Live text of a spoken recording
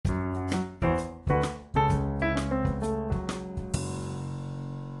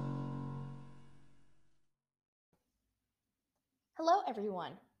Hello,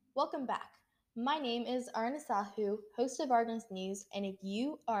 everyone. Welcome back. My name is Arna Sahu, host of Arden's News, and if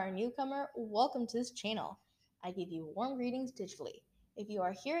you are a newcomer, welcome to this channel. I give you warm greetings digitally. If you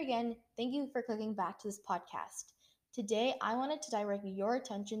are here again, thank you for clicking back to this podcast. Today, I wanted to direct your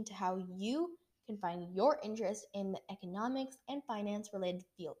attention to how you can find your interest in the economics and finance related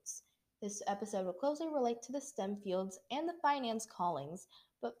fields. This episode will closely relate to the STEM fields and the finance callings,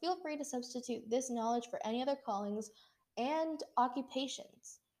 but feel free to substitute this knowledge for any other callings and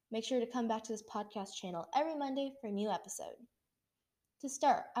occupations. Make sure to come back to this podcast channel every Monday for a new episode. To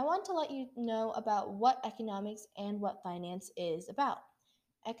start, I want to let you know about what economics and what finance is about.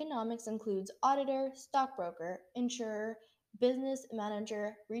 Economics includes auditor, stockbroker, insurer, business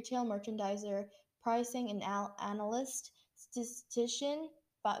manager, retail merchandiser, pricing and analyst, statistician,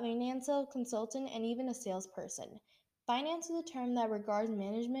 financial consultant, and even a salesperson. Finance is a term that regards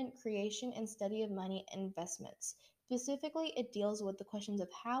management, creation, and study of money and investments. Specifically, it deals with the questions of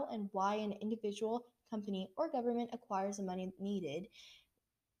how and why an individual, company, or government acquires the money needed,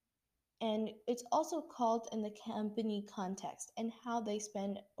 and it's also called in the company context and how they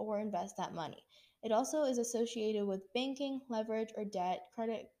spend or invest that money. It also is associated with banking, leverage or debt,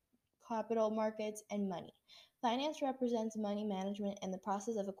 credit, capital markets, and money. Finance represents money management and the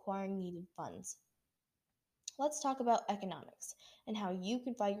process of acquiring needed funds. Let's talk about economics and how you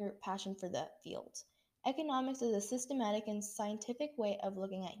can find your passion for that field. Economics is a systematic and scientific way of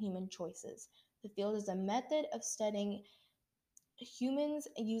looking at human choices. The field is a method of studying humans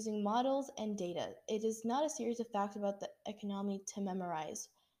using models and data. It is not a series of facts about the economy to memorize.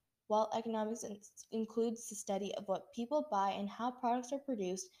 While economics includes the study of what people buy and how products are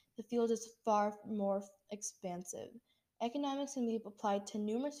produced, the field is far more expansive. Economics can be applied to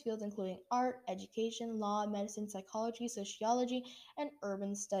numerous fields including art, education, law, medicine, psychology, sociology, and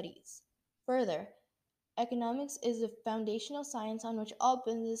urban studies. Further, economics is the foundational science on which all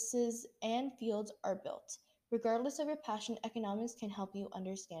businesses and fields are built. Regardless of your passion, economics can help you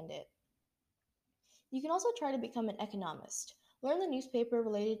understand it. You can also try to become an economist. Learn the newspaper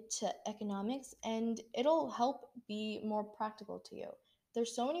related to economics and it'll help be more practical to you.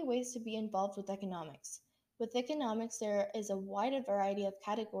 There's so many ways to be involved with economics. With economics, there is a wide variety of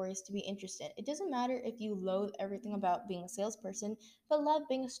categories to be interested in. It doesn't matter if you loathe everything about being a salesperson, but love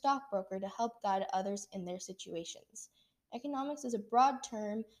being a stockbroker to help guide others in their situations. Economics is a broad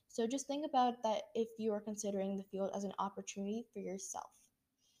term, so just think about that if you are considering the field as an opportunity for yourself.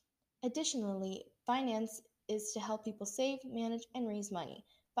 Additionally, finance is to help people save, manage, and raise money.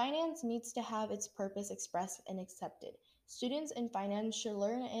 Finance needs to have its purpose expressed and accepted. Students in finance should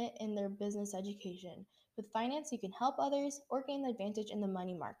learn it in their business education. With finance, you can help others or gain the advantage in the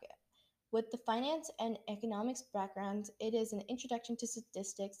money market. With the finance and economics backgrounds, it is an introduction to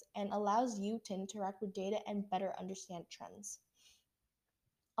statistics and allows you to interact with data and better understand trends.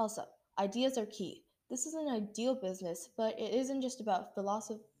 Also, ideas are key. This is an ideal business, but it isn't just about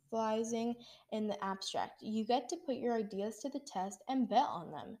philosophizing in the abstract. You get to put your ideas to the test and bet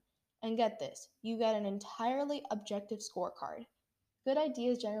on them. And get this, you get an entirely objective scorecard. Good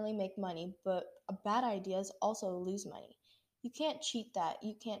ideas generally make money, but bad ideas also lose money. You can't cheat that.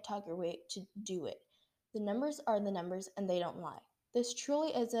 You can't talk your way to do it. The numbers are the numbers and they don't lie. This truly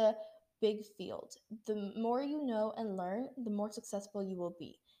is a big field. The more you know and learn, the more successful you will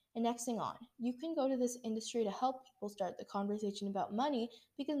be. And next thing on, you can go to this industry to help people start the conversation about money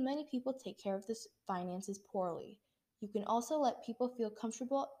because many people take care of this finances poorly. You can also let people feel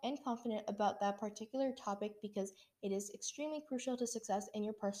comfortable and confident about that particular topic because it is extremely crucial to success in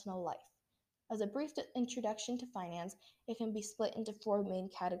your personal life. As a brief introduction to finance, it can be split into four main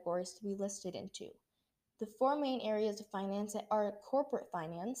categories to be listed into. The four main areas of finance are corporate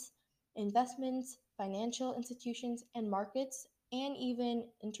finance, investments, financial institutions and markets, and even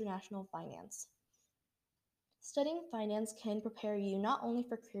international finance. Studying finance can prepare you not only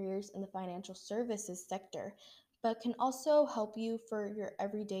for careers in the financial services sector, but can also help you for your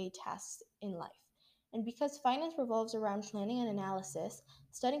everyday tasks in life. And because finance revolves around planning and analysis,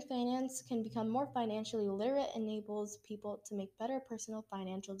 studying finance can become more financially literate and enables people to make better personal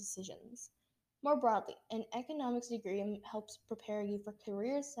financial decisions. More broadly, an economics degree helps prepare you for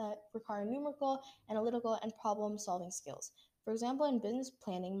careers that require numerical, analytical, and problem solving skills. For example, in business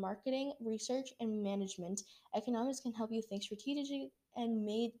planning, marketing, research, and management, economics can help you think strategically and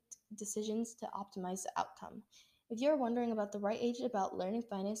make decisions to optimize the outcome. If you're wondering about the right age about learning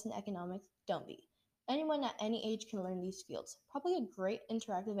finance and economics, don't be. Anyone at any age can learn these fields. Probably a great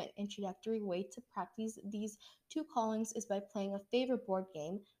interactive and introductory way to practice these two callings is by playing a favorite board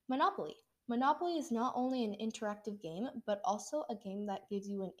game, Monopoly. Monopoly is not only an interactive game, but also a game that gives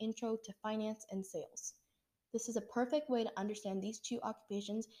you an intro to finance and sales. This is a perfect way to understand these two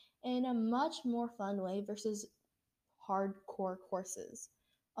occupations in a much more fun way versus hardcore courses.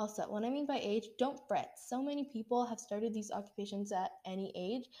 Also, what I mean by age, don't fret. So many people have started these occupations at any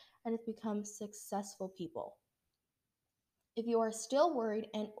age and have become successful people. If you are still worried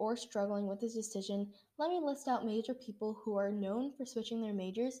and or struggling with this decision, let me list out major people who are known for switching their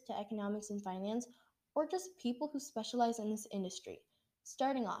majors to economics and finance, or just people who specialize in this industry.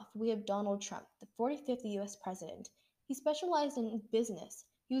 Starting off, we have Donald Trump, the 45th US president. He specialized in business.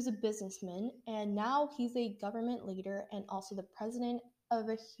 He was a businessman, and now he's a government leader and also the president of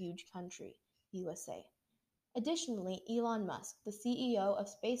a huge country, USA. Additionally, Elon Musk, the CEO of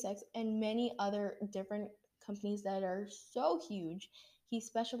SpaceX and many other different companies that are so huge, he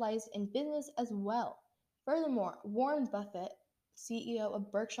specialized in business as well. Furthermore, Warren Buffett, CEO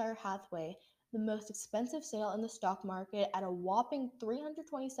of Berkshire Hathaway, the most expensive sale in the stock market at a whopping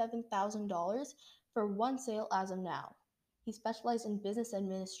 $327,000 for one sale as of now. He specialized in business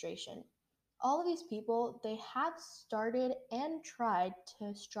administration. All of these people, they have started and tried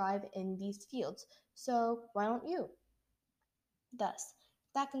to strive in these fields. So why don't you? Thus,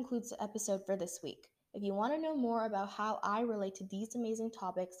 that concludes the episode for this week. If you want to know more about how I relate to these amazing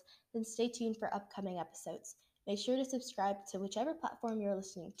topics, then stay tuned for upcoming episodes. Make sure to subscribe to whichever platform you're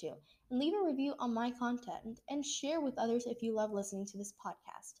listening to, and leave a review on my content, and share with others if you love listening to this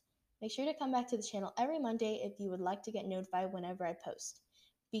podcast. Make sure to come back to the channel every Monday if you would like to get notified whenever I post.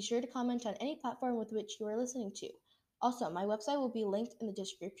 Be sure to comment on any platform with which you are listening to. Also, my website will be linked in the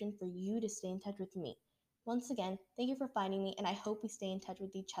description for you to stay in touch with me. Once again, thank you for finding me, and I hope we stay in touch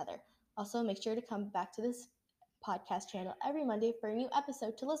with each other. Also, make sure to come back to this podcast channel every Monday for a new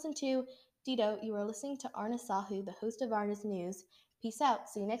episode to listen to. Dito, you are listening to Arna Sahu, the host of Arna's News. Peace out.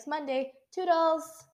 See you next Monday. Toodles!